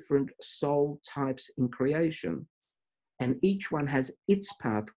 different soul types in creation, and each one has its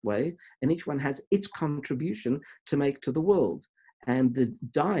pathway and each one has its contribution to make to the world. And the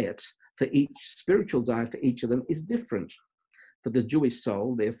diet for each, spiritual diet for each of them is different. For the Jewish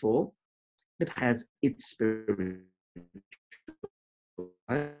soul, therefore, it has its spiritual.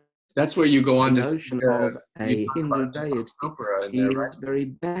 That's where you go on the to notion of a Hindu deity is right? very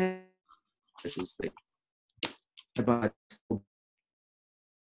bad, to speak. About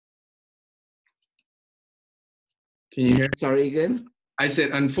Can you hear me? Sorry again? I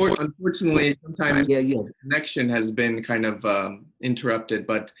said, unfortunately, sometimes the connection has been kind of interrupted,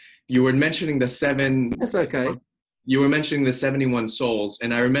 but you were mentioning the seven. That's okay. You were mentioning the 71 souls,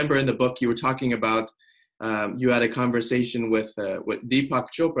 and I remember in the book you were talking about, you had a conversation with Deepak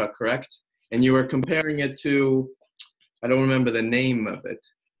Chopra, correct? And you were comparing it to, I don't remember the name of it,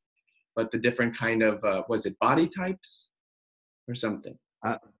 but the different kind of, was it body types or something?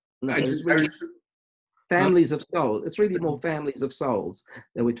 No, families of souls. It's really more families of souls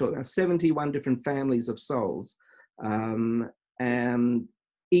that we're talking about. 71 different families of souls. And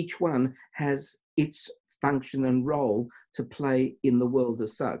each one has its function and role to play in the world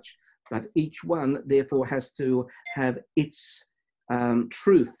as such. But each one, therefore, has to have its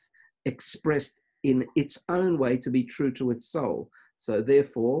truth expressed in its own way to be true to its soul. So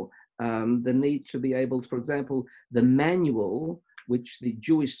therefore, the need to be able to, for example, the manual which the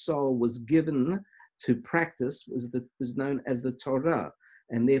Jewish soul was given to practice was known as the Torah.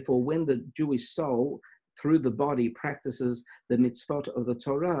 And therefore, when the Jewish soul through the body practices the mitzvot of the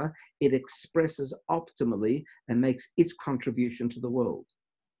Torah, it expresses optimally and makes its contribution to the world.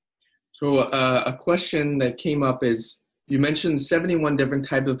 So a question that came up is, you mentioned 71 different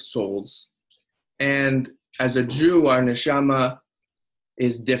types of souls. And as a Jew, our neshama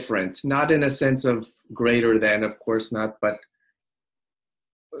is different, not in a sense of greater than, of course not, but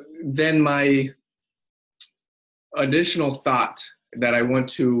then my additional thought that I want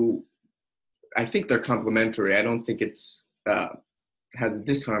to, I think they're complementary. I don't think it's has a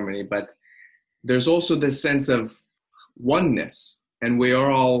disharmony, but there's also this sense of oneness, and we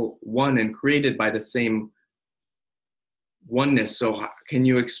are all one and created by the same oneness. So can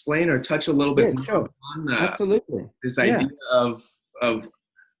you explain or touch a little bit more on Absolutely. This idea of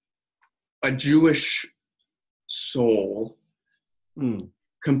a Jewish soul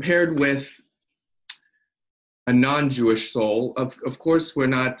compared with a non-Jewish soul? Of course, we're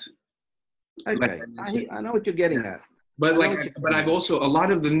not. Okay, I know what you're getting at. But I've also, a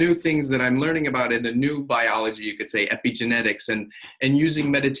lot of the new things that I'm learning about in the new biology, you could say epigenetics, and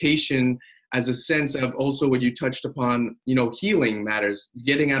using meditation as a sense of also what you touched upon, healing matters,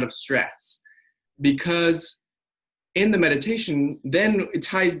 getting out of stress. Because in the meditation, then it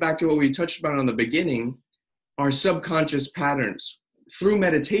ties back to what we touched upon on the beginning, our subconscious patterns. Through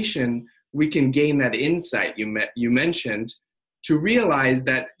meditation, we can gain that insight you mentioned, to realize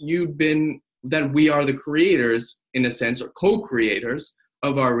that that we are the creators, in a sense, or co-creators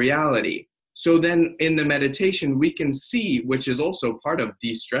of our reality. So then in the meditation, we can see, which is also part of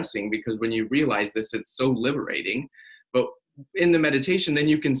de-stressing, because when you realize this, it's so liberating. But in the meditation, then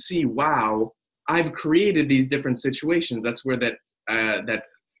you can see, wow, I've created these different situations. That's where that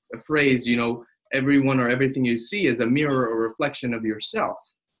phrase, everyone or everything you see is a mirror or reflection of yourself.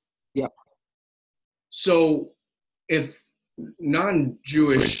 Yeah. So if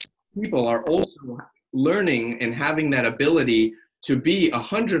non-Jewish people are also learning and having that ability to be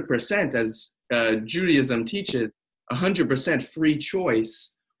 100%, as Judaism teaches, 100% free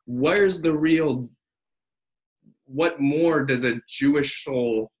choice, where's the real, what more does a Jewish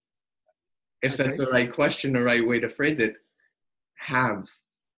soul, if that's the right question, the right way to phrase it, have?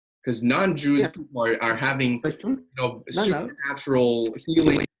 Because non-Jews people are having, supernatural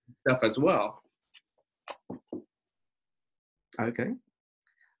healing stuff as well. Okay.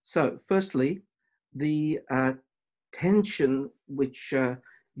 So firstly, the tension which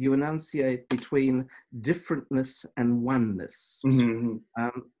you enunciate between differentness and oneness. Mm-hmm.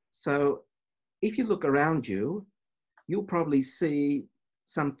 So if you look around you, you'll probably see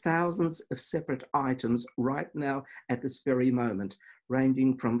some thousands of separate items right now at this very moment,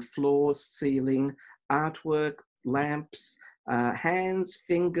 ranging from floors, ceiling, artwork, lamps, hands,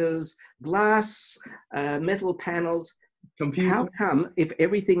 fingers, glass, metal panels. Computer. How come, if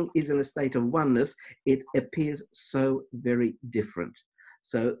everything is in a state of oneness, it appears so very different?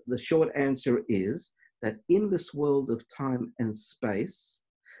 So the short answer is that in this world of time and space,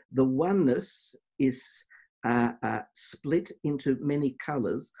 the oneness is split into many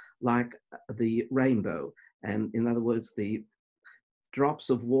colors, like the rainbow. And in other words, the drops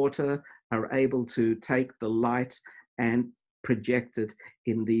of water are able to take the light and project it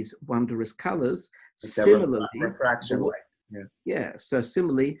in these wondrous colors. Like similarly, refraction light. So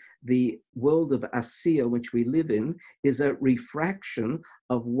similarly, the world of Asiya, which we live in, is a refraction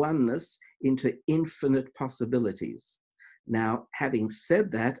of oneness into infinite possibilities. Now, having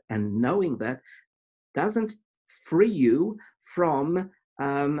said that and knowing that doesn't free you from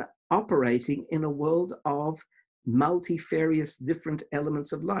operating in a world of multifarious different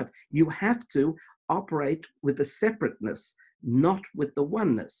elements of life. You have to operate with the separateness, not with the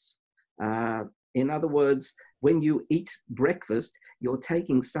oneness. In other words, when you eat breakfast, you're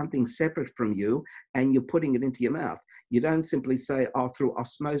taking something separate from you and you're putting it into your mouth. You don't simply say, oh, through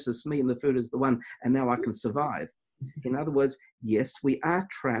osmosis, me and the food is the one, and now I can survive. In other words, yes, we are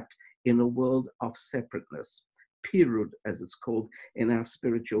trapped in a world of separateness, pirud, as it's called in our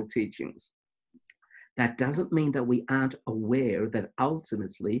spiritual teachings. That doesn't mean that we aren't aware that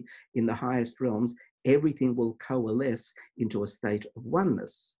ultimately, in the highest realms, everything will coalesce into a state of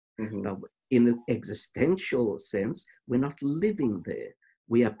oneness. Mm-hmm. But in an existential sense, we're not living there.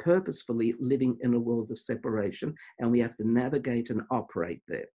 We are purposefully living in a world of separation, and we have to navigate and operate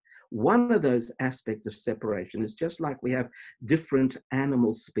there. One of those aspects of separation is just like we have different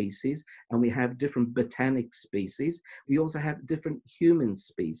animal species and we have different botanic species, we also have different human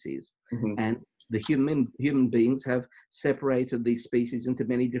species. Mm-hmm. And the human beings have separated these species into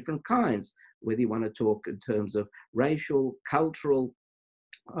many different kinds, whether you want to talk in terms of racial, cultural,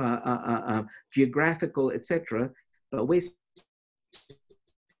 geographical, etc. But we're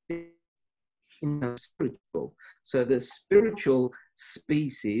spiritual. So the spiritual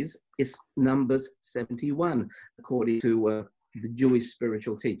species is numbers 71, according to the Jewish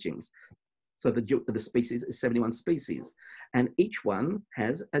spiritual teachings. So the species is 71 species, and each one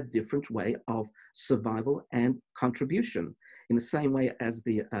has a different way of survival and contribution. In the same way as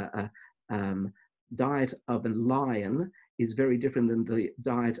the diet of a lion is very different than the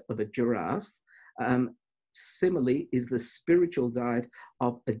diet of a giraffe, similarly is the spiritual diet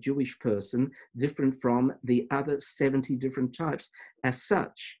of a Jewish person different from the other 70 different types as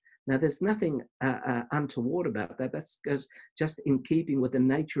such. Now, there's nothing untoward about that. That goes just in keeping with the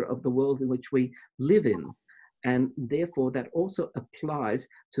nature of the world in which we live in. And therefore, that also applies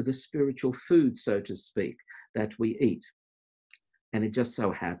to the spiritual food, so to speak, that we eat. And it just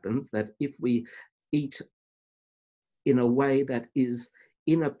so happens that if we eat in a way that is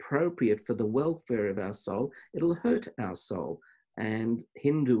inappropriate for the welfare of our soul, it'll hurt our soul. And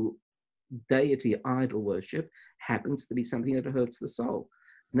Hindu deity idol worship happens to be something that hurts the soul.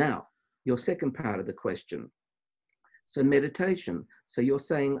 Now, your second part of the question. So meditation. So you're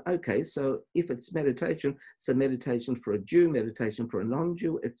saying, okay, so if it's meditation, so meditation for a Jew, meditation for a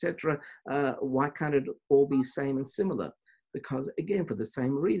non-Jew, etc. Why can't it all be same and similar? Because again, for the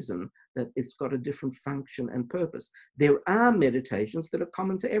same reason, that it's got a different function and purpose. There are meditations that are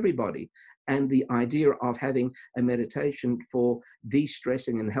common to everybody. And the idea of having a meditation for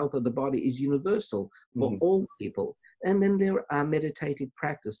de-stressing and health of the body is universal for all people. And then there are meditative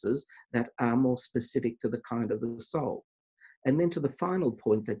practices that are more specific to the kind of the soul. And then to the final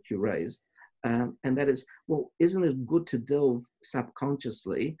point that you raised, and that is, well, isn't it good to delve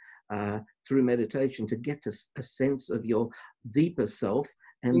subconsciously through meditation to get to a sense of your deeper self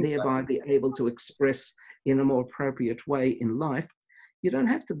and thereby be able to express in a more appropriate way in life, you don't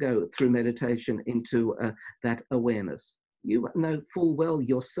have to go through meditation into that awareness. You know full well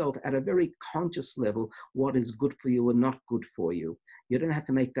yourself at a very conscious level what is good for you and not good for you. You don't have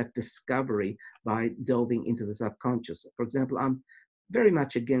to make that discovery by delving into the subconscious. For example, I'm very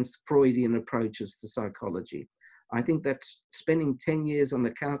much against Freudian approaches to psychology. I think that spending 10 years on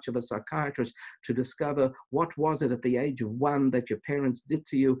the couch of a psychiatrist to discover what was it at the age of 1 that your parents did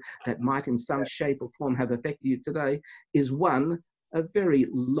to you that might in some shape or form have affected you today is a very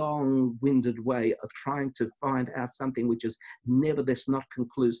long-winded way of trying to find out something which is nevertheless not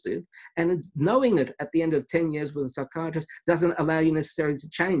conclusive. And knowing it at the end of 10 years with a psychiatrist doesn't allow you necessarily to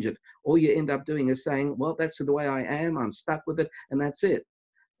change it. All you end up doing is saying, well, that's the way I am, I'm stuck with it, and that's it.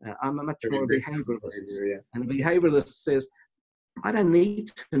 I'm a much more a behavioralist. And the behavioralist says, I don't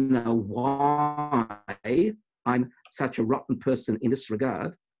need to know why I'm such a rotten person in this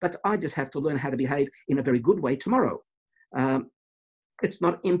regard, but I just have to learn how to behave in a very good way tomorrow. It's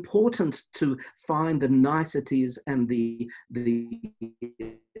not important to find the niceties and the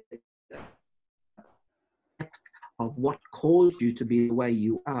depth of what caused you to be the way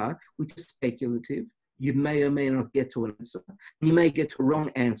you are, which is speculative. You may or may not get to an answer. You may get to a wrong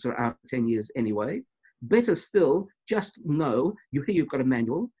answer after 10 years anyway. Better still, just know, you've got a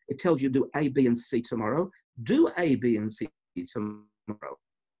manual. It tells you do A, B, and C tomorrow. Do A, B, and C tomorrow.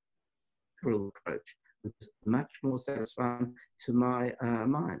 Approach, which is much more satisfying to my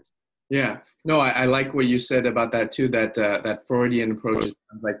mind. Yeah, no, I like what you said about that too. That Freudian approach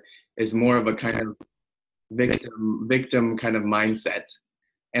is more of a kind of victim kind of mindset.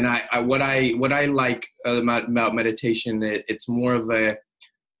 And what I like about meditation, it's more of a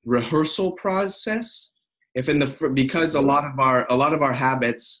rehearsal process. Because a lot of our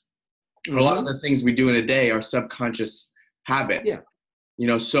habits, a lot of the things we do in a day are subconscious habits.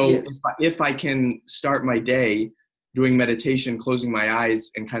 Yeah. So if I can start my day doing meditation, closing my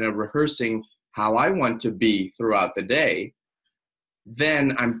eyes and kind of rehearsing how I want to be throughout the day,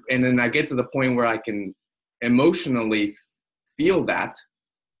 then I get to the point where I can emotionally feel that,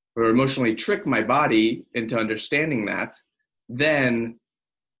 or emotionally trick my body into understanding that,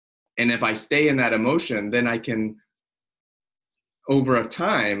 and if I stay in that emotion, then I can, over a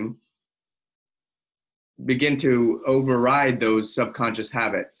time, begin to override those subconscious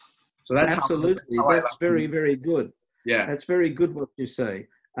habits. So that's absolutely. That's very, very good. Yeah. That's very good what you say.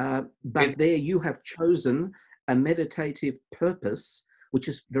 But there you have chosen a meditative purpose, which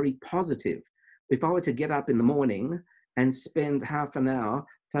is very positive. If I were to get up in the morning and spend half an hour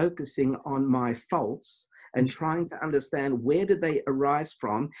focusing on my faults and trying to understand where did they arise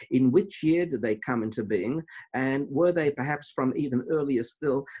from, in which year did they come into being, and were they perhaps from even earlier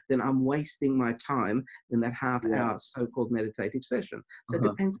still, then I'm wasting my time in that half-hour so-called meditative session. So it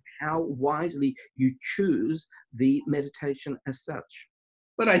depends how wisely you choose the meditation as such.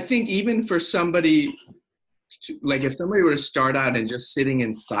 But I think even for somebody, like if somebody were to start out and just sitting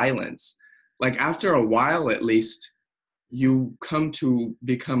in silence, like after a while at least, you come to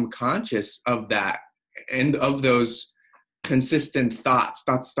become conscious of that and of those consistent thoughts,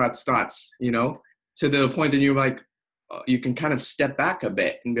 to the point that you're like, you can kind of step back a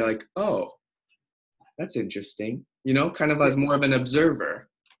bit and be like, oh, that's interesting, kind of as more of an observer.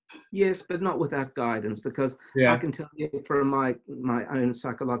 Yes, but not without guidance, because I can tell you from my own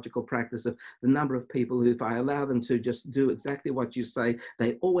psychological practice of the number of people who, if I allow them to just do exactly what you say,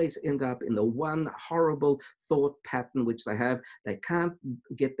 they always end up in the one horrible thought pattern which they have. They can't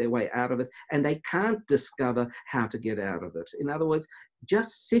get their way out of it, and they can't discover how to get out of it. In other words,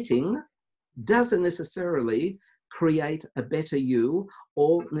 just sitting doesn't necessarily create a better you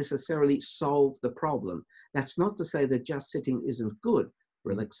or necessarily solve the problem. That's not to say that just sitting isn't good.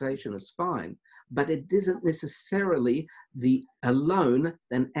 Relaxation is fine, but it isn't necessarily alone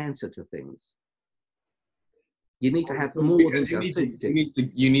an answer to things. You need to have more than just sitting.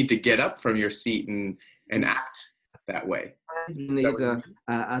 You need to get up from your seat and act that way. You need a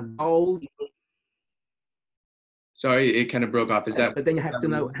goal. Sorry, it kind of broke off. But then you have to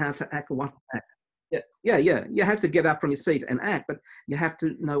know how to act, what to act. Yeah. You have to get up from your seat and act, but you have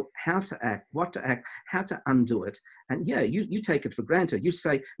to know how to act, what to act, how to undo it. And you take it for granted. You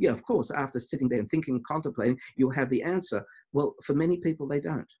say, of course, after sitting there and thinking, contemplating, you'll have the answer. Well, for many people, they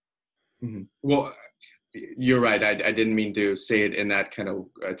don't. Mm-hmm. Well, you're right. I didn't mean to say it in that kind of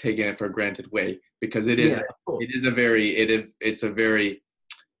taking it for granted way, because it's a very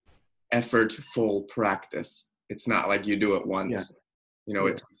effortful practice. It's not like you do it once.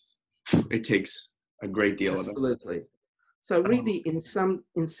 It takes a great deal of it. Absolutely. So really, in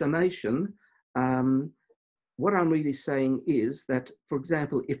summation, what I'm really saying is that, for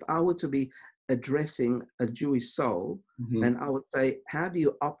example, if I were to be addressing a Jewish soul, then I would say, how do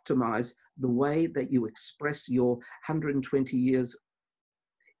you optimize the way that you express your 120 years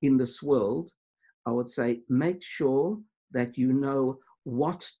in this world? I would say, make sure that you know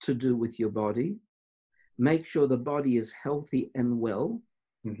what to do with your body, make sure the body is healthy and well,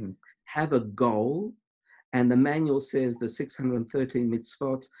 have a goal. And the manual says the 613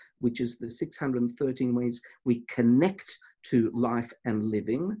 mitzvot, which is the 613 ways we connect to life and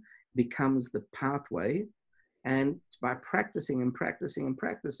living, becomes the pathway. And by practicing and practicing and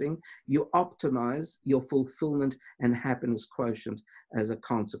practicing, you optimize your fulfillment and happiness quotient as a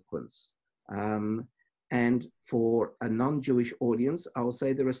consequence. And for a non-Jewish audience, I'll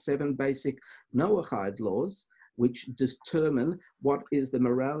say there are 7 basic Noahide laws which determine what is the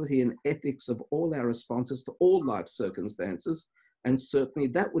morality and ethics of all our responses to all life circumstances. And certainly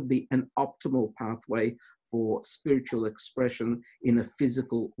that would be an optimal pathway for spiritual expression in a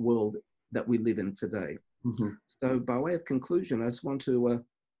physical world that we live in today. So by way of conclusion, I just want to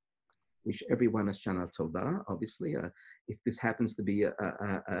wish everyone a Shana Tova. Obviously, if this happens to be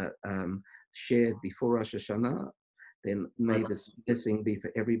shared before Rosh Hashanah, then may this blessing be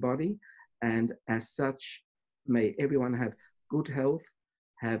for everybody. And as such, may everyone have good health,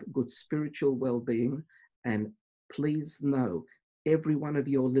 have good spiritual well-being, and please know, every one of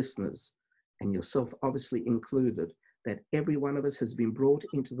your listeners, and yourself obviously included, that every one of us has been brought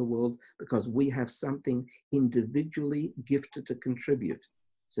into the world because we have something individually gifted to contribute.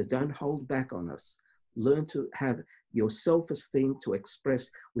 So don't hold back on us. Learn to have your self-esteem to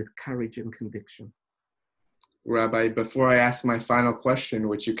express with courage and conviction. Rabbi, before I ask my final question,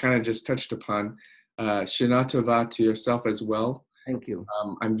 which you kind of just touched upon, Shana Tova to yourself as well. Thank you.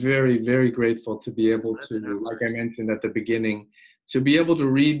 I'm very, very grateful to be able to, like I mentioned at the beginning, to be able to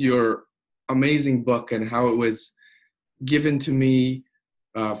read your amazing book and how it was given to me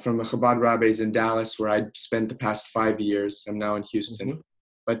from the Chabad rabbis in Dallas, where I spent the past 5 years. I'm now in Houston.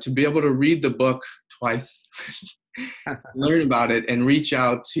 But to be able to read the book twice, learn about it, and reach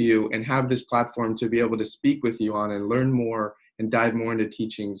out to you and have this platform to be able to speak with you on and learn more and dive more into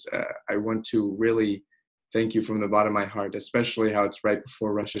teachings, I want to really thank you from the bottom of my heart, especially how it's right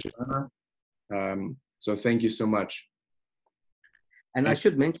before Rosh Hashanah. So thank you so much. And I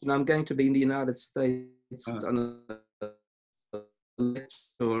should mention, I'm going to be in the United States on a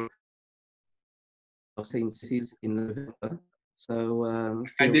lecture of 10 cities in November. So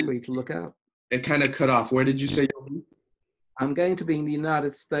feel free to look out. It kind of cut off. Where did you say you'll be? I'm going to be in the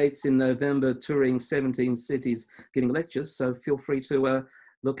United States in November, touring 17 cities, giving lectures. So feel free to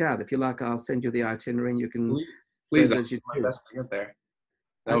look out. If you like, I'll send you the itinerary and you can please I'll do my best to get there.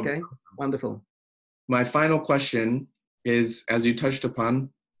 Okay, wonderful. My final question is, as you touched upon,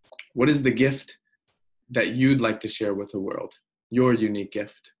 what is the gift that you'd like to share with the world? Your unique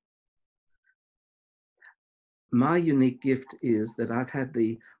gift. My unique gift is that I've had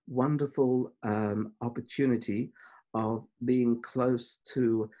the wonderful opportunity of being close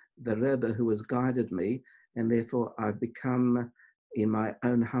to the Rebbe who has guided me, and therefore I've become, in my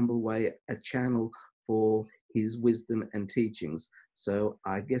own humble way, a channel for his wisdom and teachings. So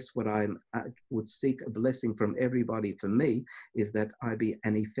I guess what I would seek a blessing from everybody for me is that I be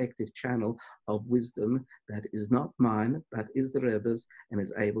an effective channel of wisdom that is not mine, but is the Rebbe's, and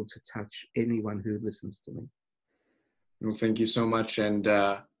is able to touch anyone who listens to me. Well, thank you so much. And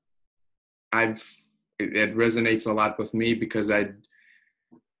it resonates a lot with me because I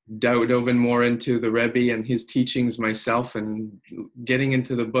dove in more into the Rebbe and his teachings myself and getting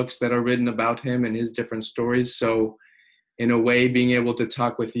into the books that are written about him and his different stories. So in a way, being able to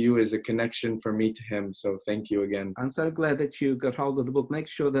talk with you is a connection for me to him. So thank you again. I'm so glad that you got hold of the book. Make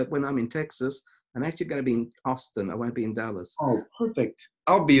sure that when I'm in Texas, I'm actually going to be in Austin. I won't be in Dallas. Oh, perfect.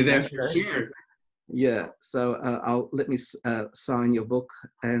 I'll be there for sure. Yeah, so let me sign your book,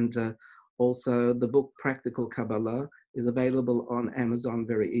 and also the book Practical Kabbalah is available on Amazon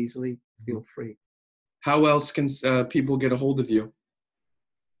very easily. Feel free. How else can people get a hold of you?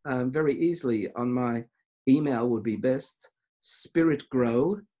 Very easily on my email would be best,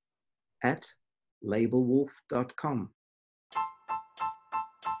 spiritgrow@labelwolf.com.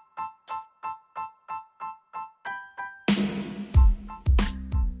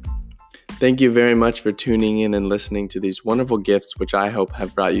 Thank you very much for tuning in and listening to these wonderful gifts, which I hope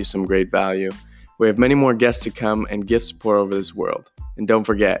have brought you some great value. We have many more guests to come and gifts to pour over this world. And don't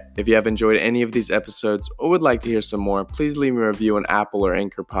forget, if you have enjoyed any of these episodes or would like to hear some more, please leave me a review on Apple or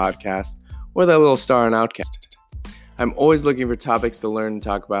Anchor Podcast or that little star on Outcast. I'm always looking for topics to learn and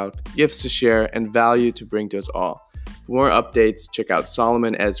talk about, gifts to share, and value to bring to us all. For more updates, check out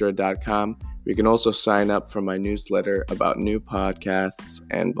SolomonEzra.com. You can also sign up for my newsletter about new podcasts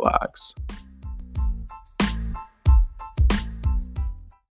and blogs.